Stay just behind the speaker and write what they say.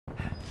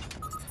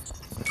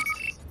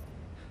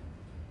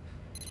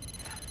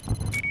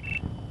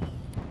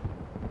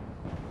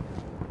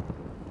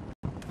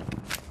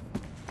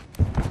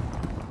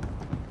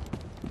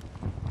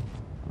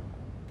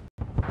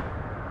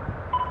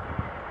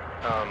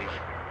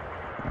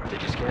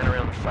Did you scan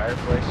around the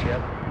fireplace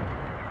yet?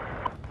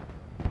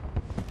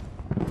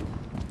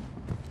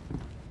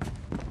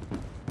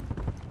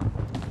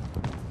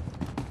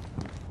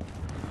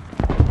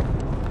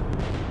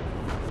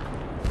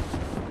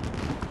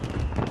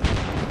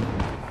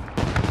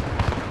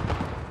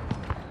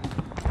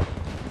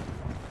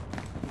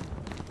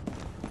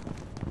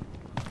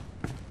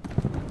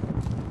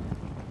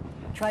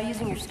 Try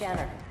using your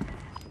scanner.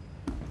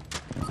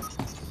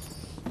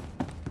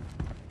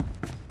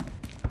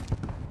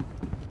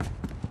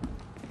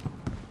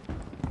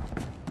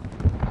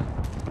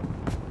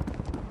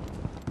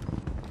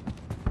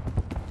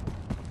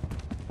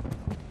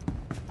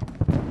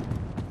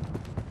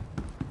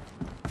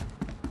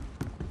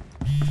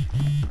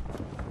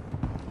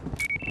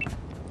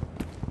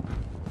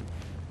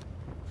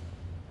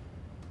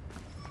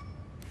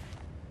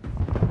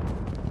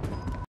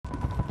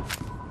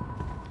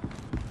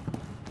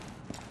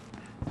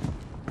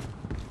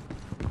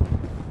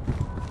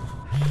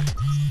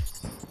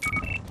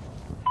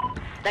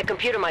 That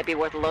computer might be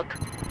worth a look.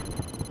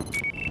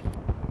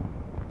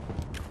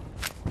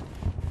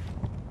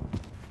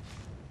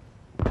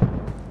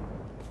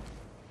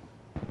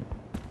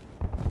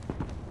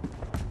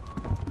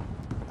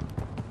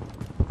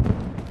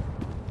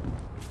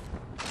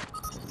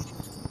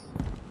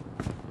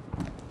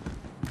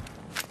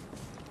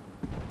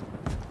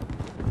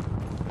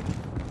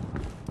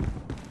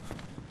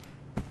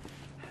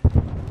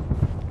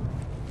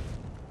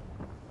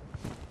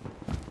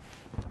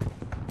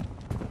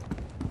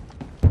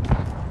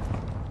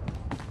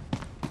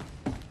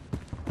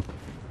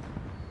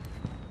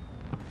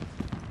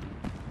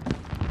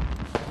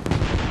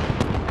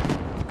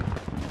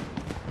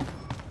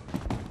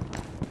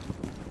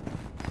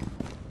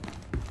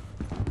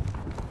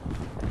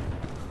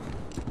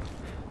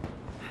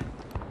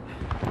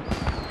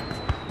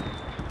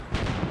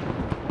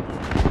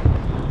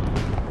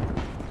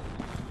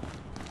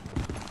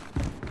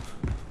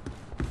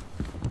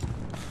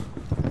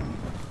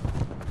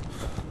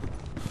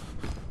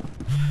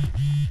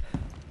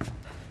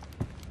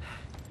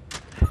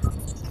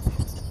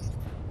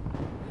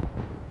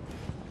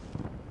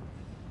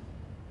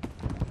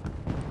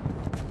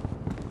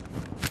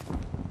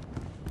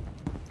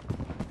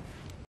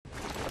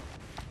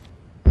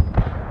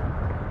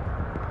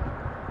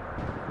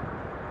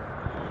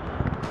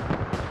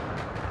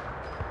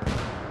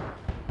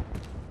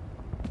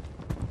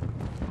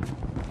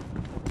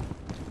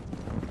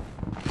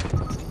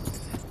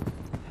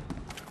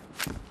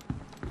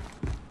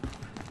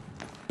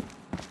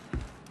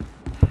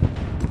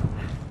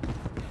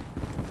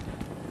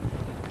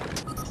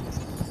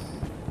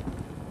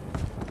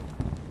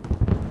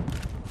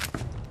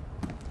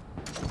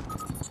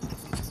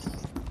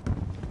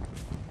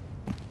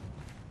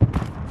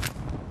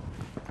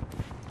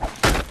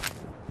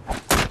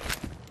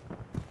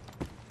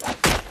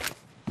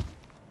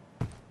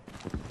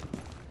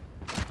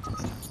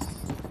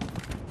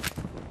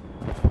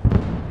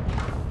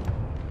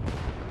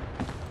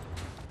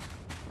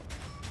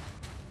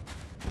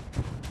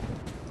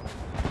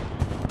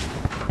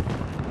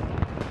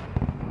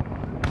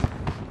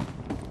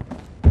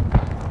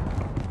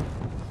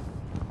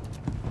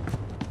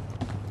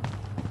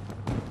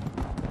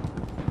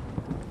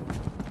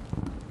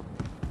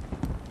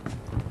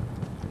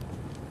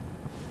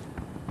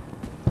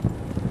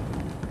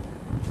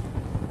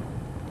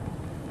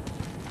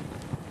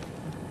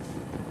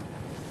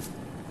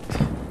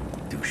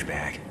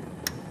 Douchebag.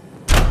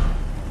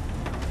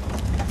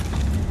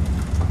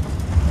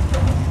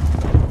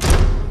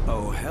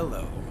 Oh,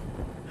 hello.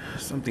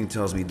 Something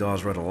tells me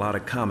Dawes read a lot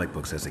of comic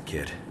books as a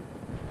kid.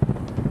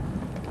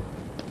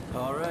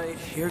 All right,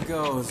 here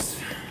goes.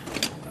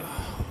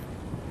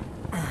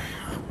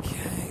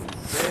 Okay,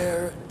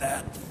 there,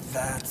 that.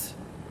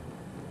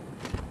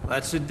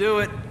 That should do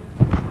it.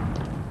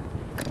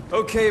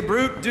 Okay,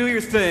 Brute, do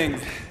your thing.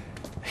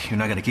 You're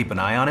not gonna keep an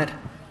eye on it?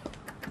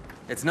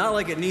 It's not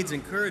like it needs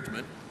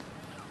encouragement.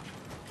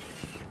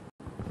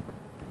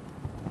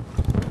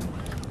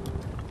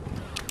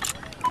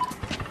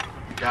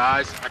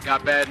 Guys, I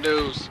got bad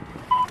news.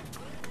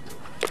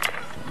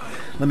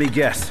 Let me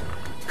guess.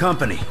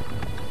 Company.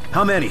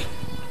 How many?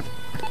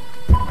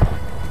 You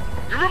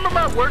remember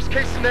my worst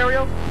case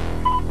scenario?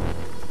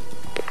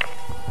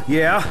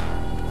 Yeah?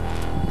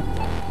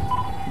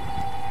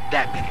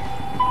 That many.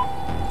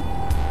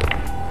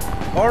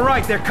 All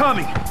right, they're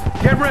coming.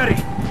 Get ready.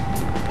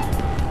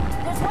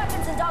 There's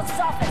weapons in Dawes'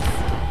 office.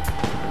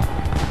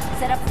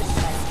 Set up the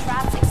device.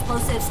 Traps,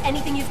 explosives,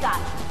 anything you've got.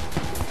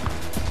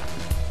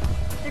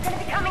 They're gonna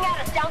be coming at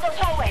us down those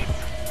hallways.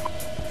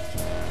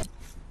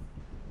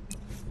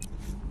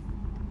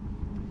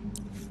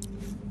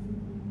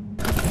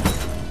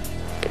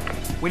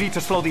 We need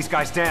to slow these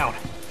guys down.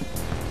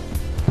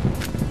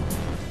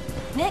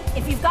 Nick,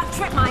 if you've got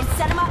trip mines,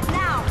 set them up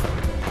now!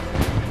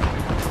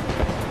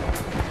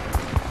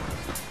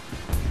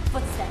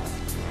 Footsteps.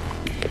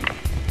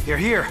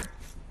 Here.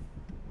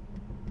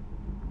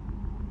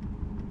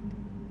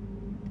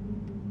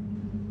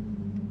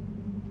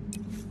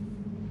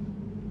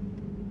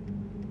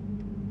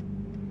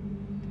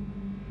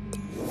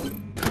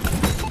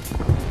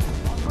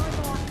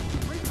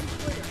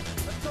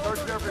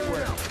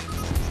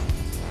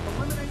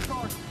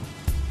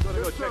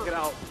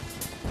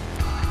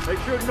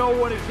 no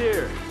one is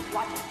here.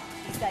 Watch it.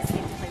 These guys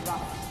came to play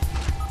rough.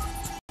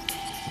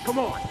 Come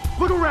on,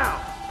 look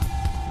around.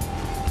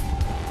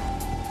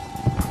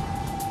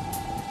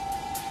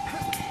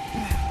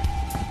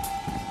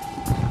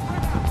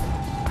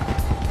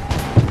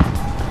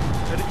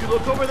 And did you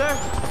look over there?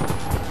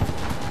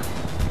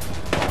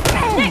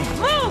 Nick,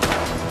 move!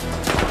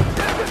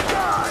 Get this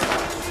guy!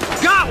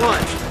 Got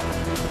one!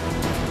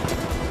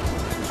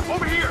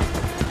 Over here!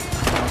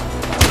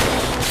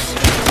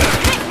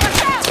 Nick,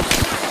 watch out!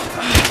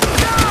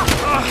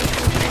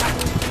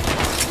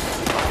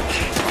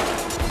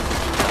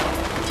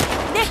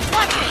 Nick,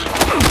 watch it!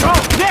 Oh,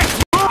 Nick!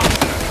 Move!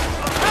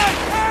 Hey,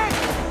 hey!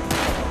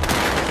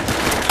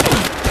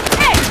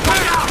 Hey!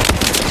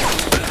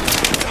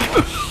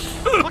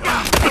 Look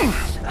out!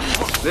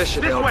 This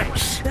should This help. way!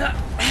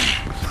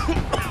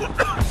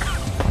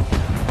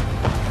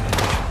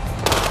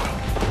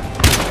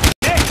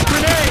 Nick,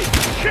 grenade!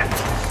 Shit!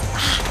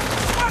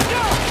 Watch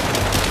out!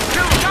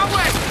 Kill him, that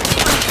way!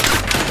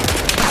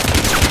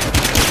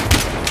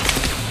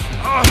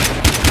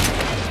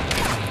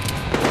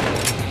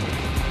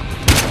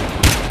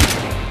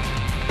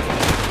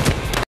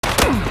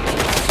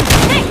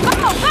 Nick, go,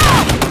 go!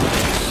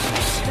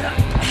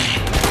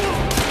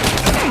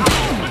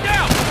 Look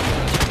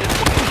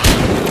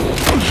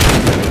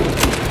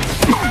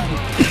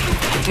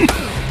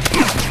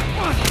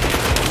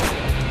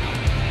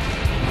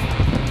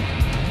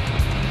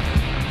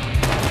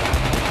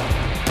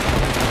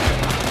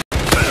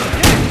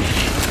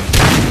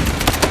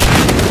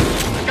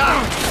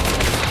out!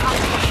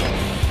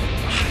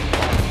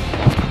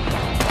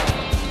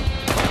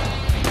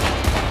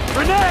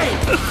 Grenade!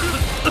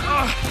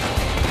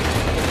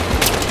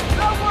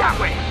 That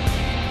way!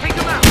 Take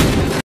him out!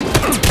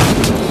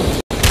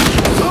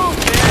 Move,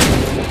 man!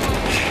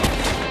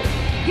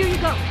 Here you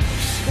go.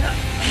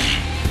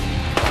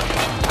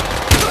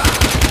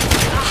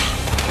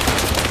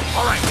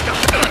 All right, go.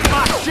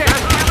 Ah, shit!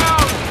 Get him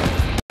out!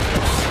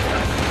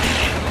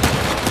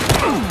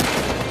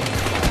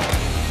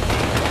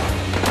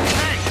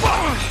 Hey!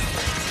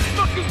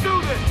 Look, you do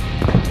this!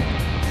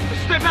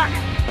 Stay back!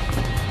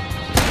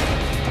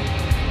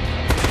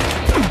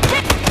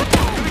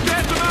 Let me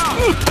dance him out!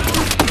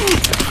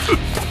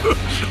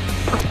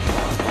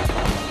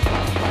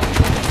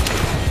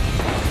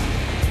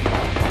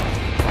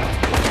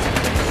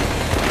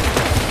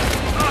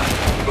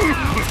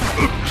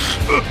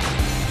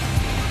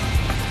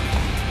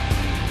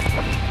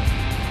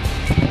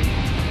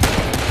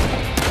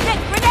 Nick,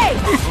 grenade!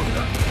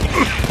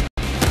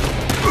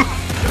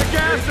 Get the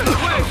gas and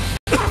quick!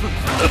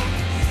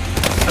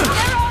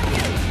 They're on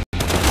you!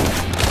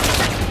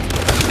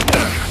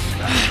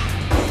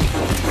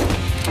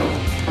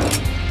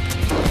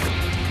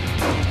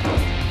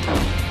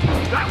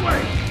 That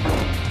way!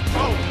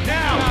 Oh,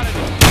 now!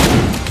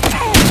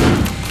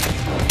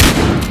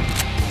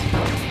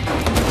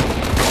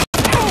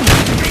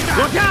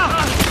 Look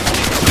out!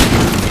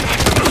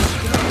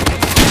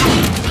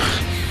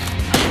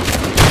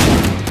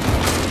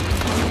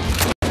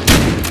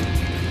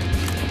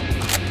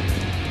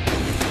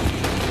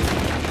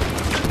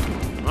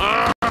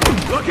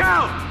 Look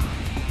out!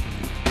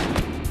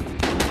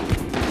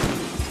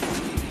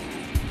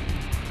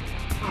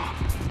 Oh,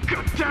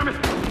 God damn it!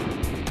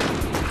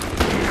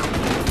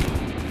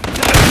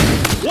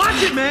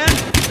 Watch it, man!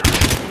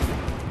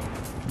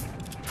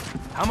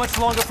 How much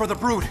longer for the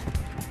brute?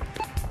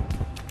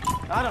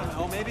 I don't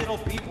know, maybe it'll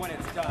beep when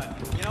it's done.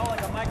 You know,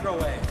 like a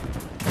microwave.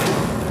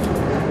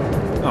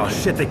 Oh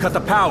shit, they cut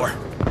the power.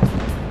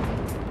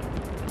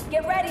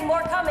 Get ready,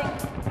 more coming.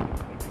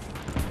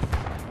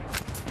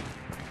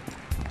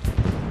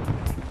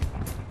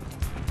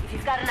 If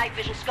you've got a night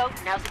vision scope,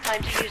 now's the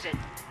time to use it.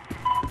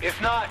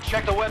 If not,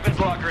 check the weapons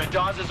locker in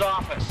Dawes'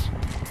 office.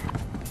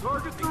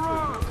 Target's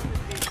around!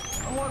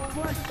 I want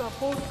flanks on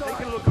both sides.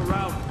 Take a look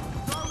around.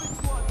 Charlie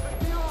squad,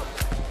 take me off!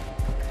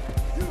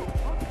 You,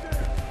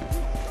 upstairs!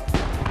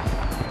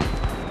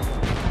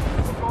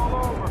 Look all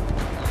over.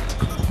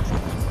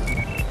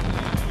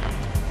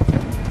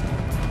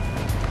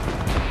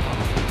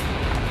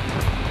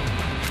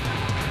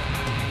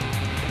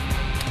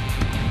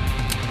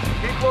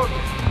 Keep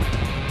looking.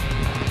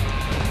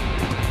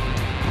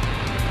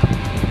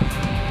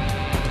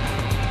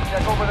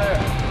 Check over there.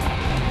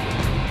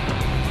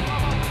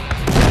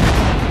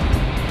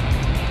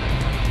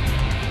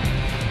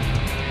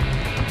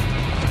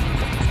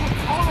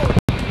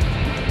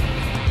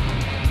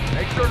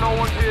 Make sure no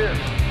one's here.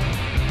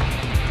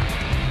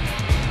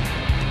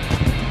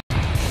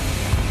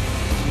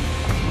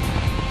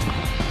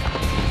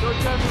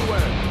 Search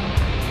everywhere.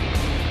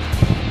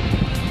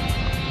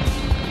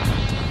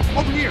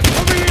 Over here!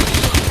 Over here!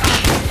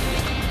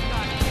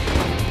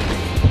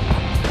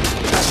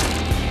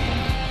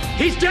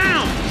 He's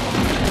down!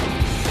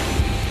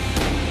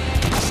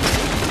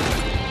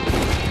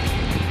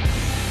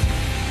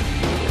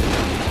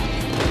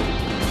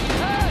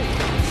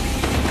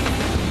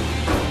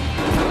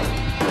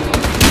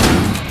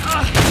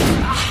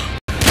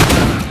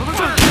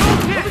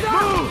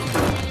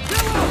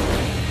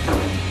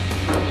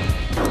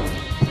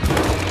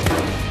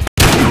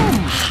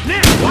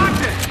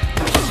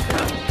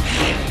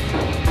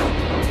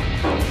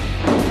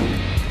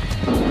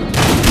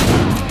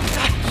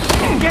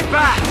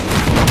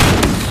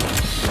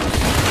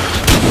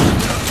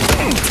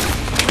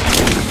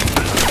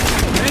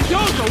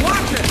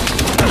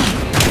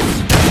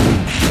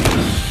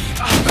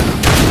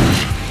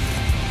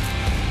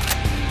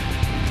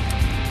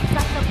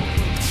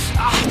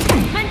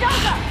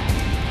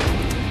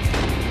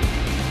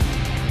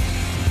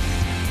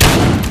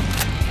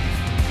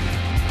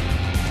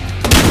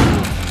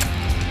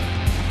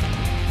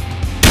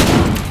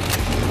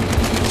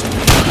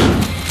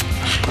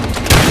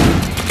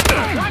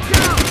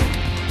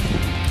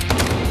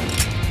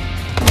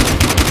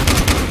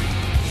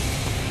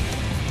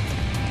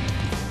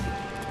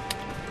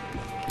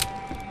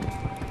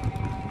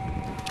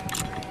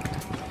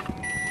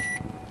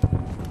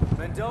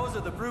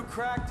 dozer, the brute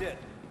cracked it.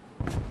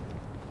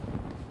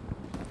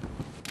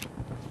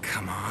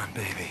 Come on,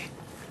 baby.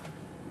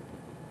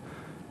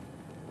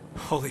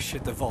 Holy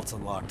shit, the vault's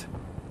unlocked.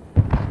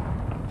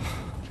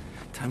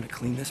 Time to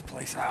clean this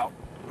place out.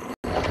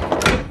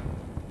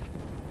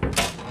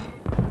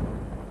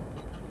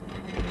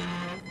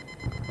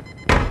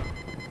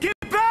 Get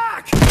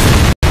back!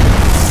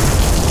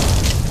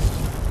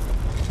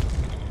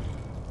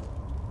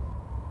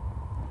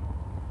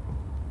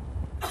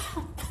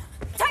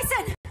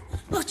 Tyson!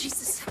 Oh,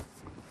 Jesus.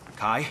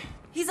 Kai?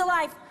 He's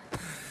alive.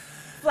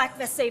 Black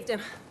Vest saved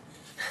him.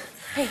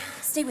 Hey,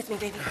 stay with me,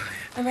 baby.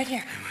 I'm right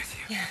here. I'm with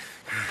you. Yeah.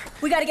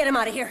 We gotta get him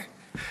out of here.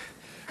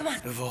 Come on.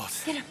 The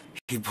vault. Get him.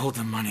 He pulled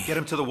the money. Get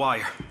him to the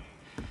wire.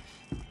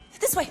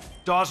 This way.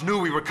 Dawes knew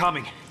we were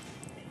coming.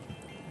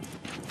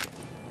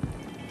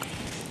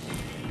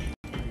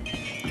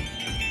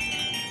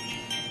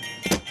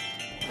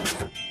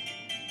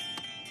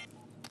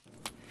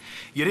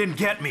 You didn't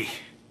get me.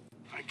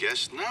 I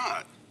guess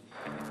not.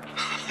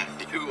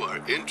 You are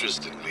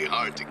interestingly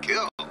hard to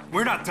kill.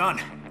 We're not done.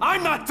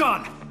 I'm not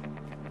done!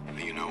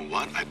 You know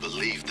what? I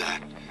believe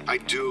that. I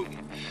do.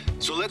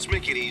 So let's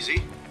make it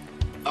easy.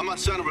 I'm on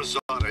Santa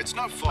Rosada. It's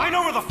not far. I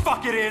know where the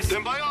fuck it is!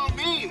 Then by all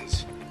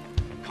means,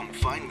 come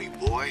find me,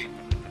 boy.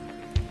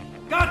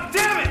 God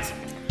damn it!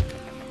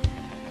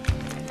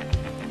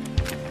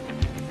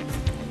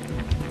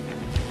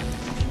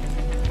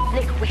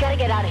 Nick, we gotta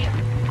get out of here.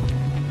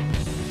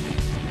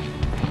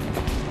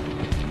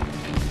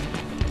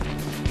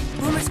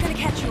 Boomer's gonna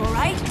catch you, all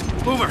right?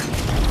 Boomer,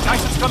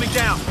 Tyson's coming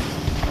down.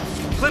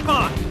 Clip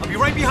on. I'll be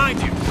right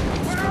behind you.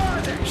 Where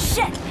are they?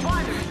 Shit!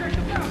 Find them. Check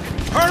them out.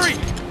 Hurry!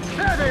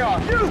 There they are!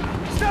 You!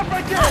 Stop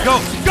right there! Go!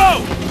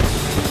 Go!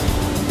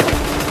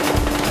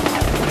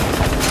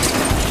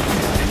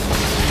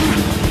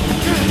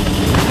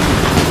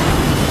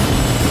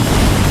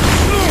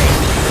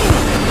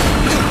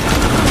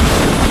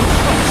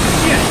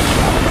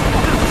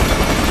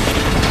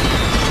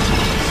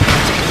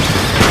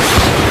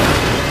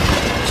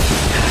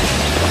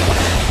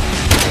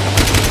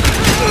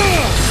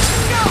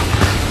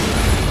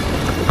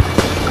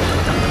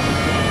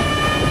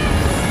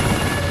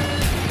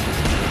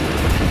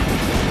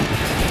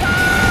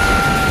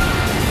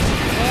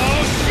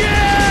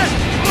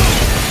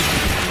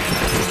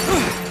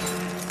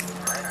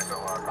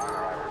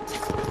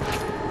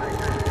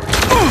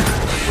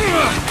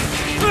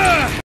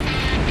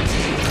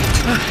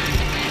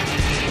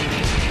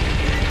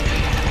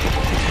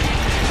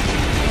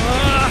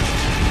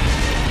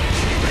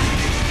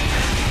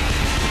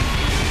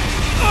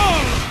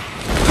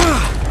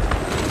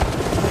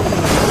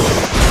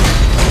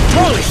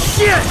 Holy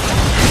shit!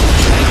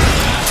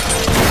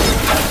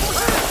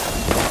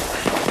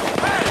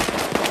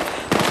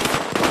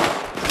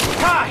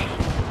 Kai!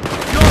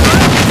 You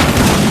alright?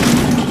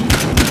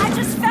 I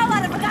just fell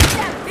out of a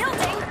goddamn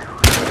building!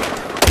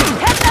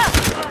 Heads up!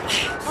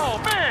 Oh,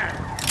 man!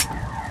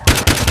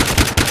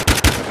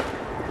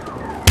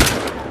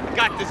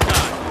 Got this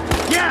guy.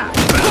 Yeah!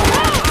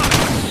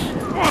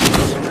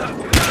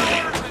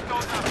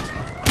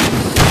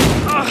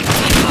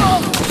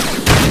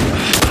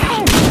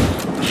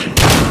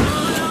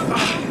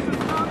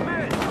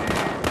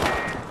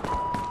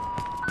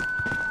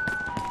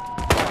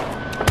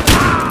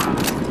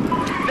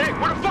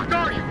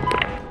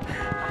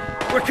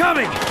 We're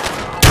coming!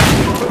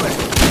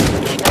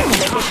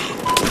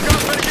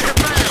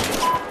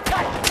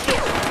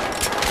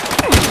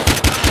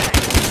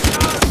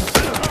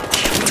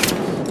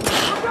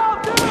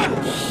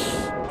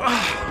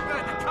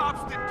 The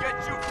cops didn't get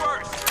you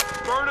first.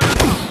 Burn it up.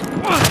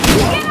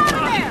 Get out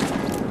of there!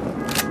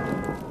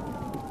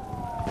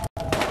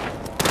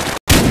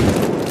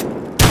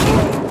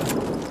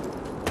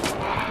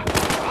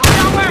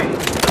 No way!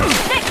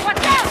 Nick,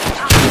 watch out!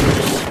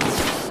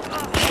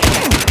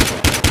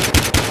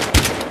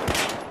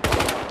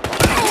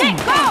 Nick,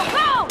 go!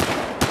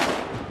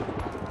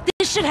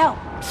 This should help.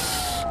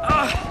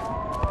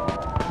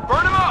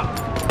 Burn him up!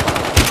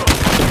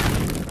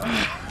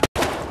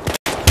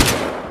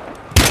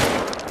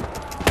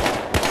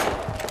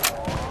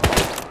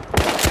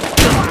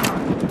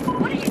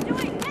 What are you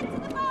doing? Get to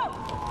the boat!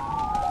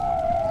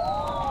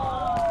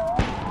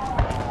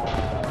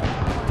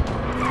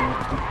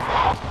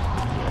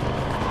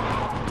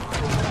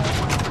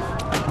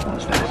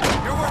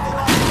 You're worth a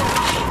lot.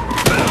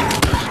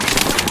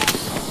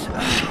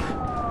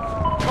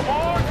 Come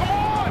on!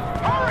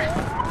 Hurry!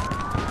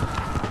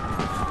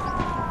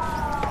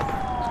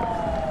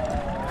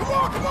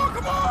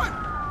 Come on!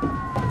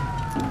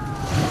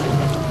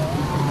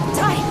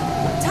 Ty!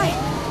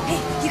 Hey,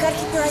 you gotta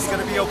keep your eyes It's on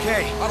gonna be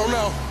okay. I don't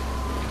know.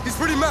 He's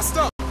pretty messed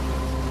up.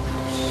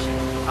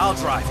 I'll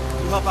drive.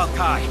 You help out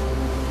Kai.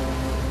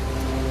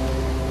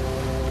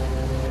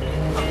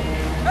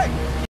 Hey!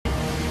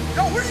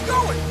 Yo, where you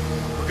going?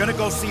 We're gonna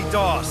go see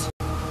Dawes.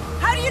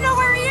 How do you know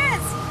where he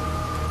is?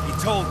 He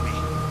told me.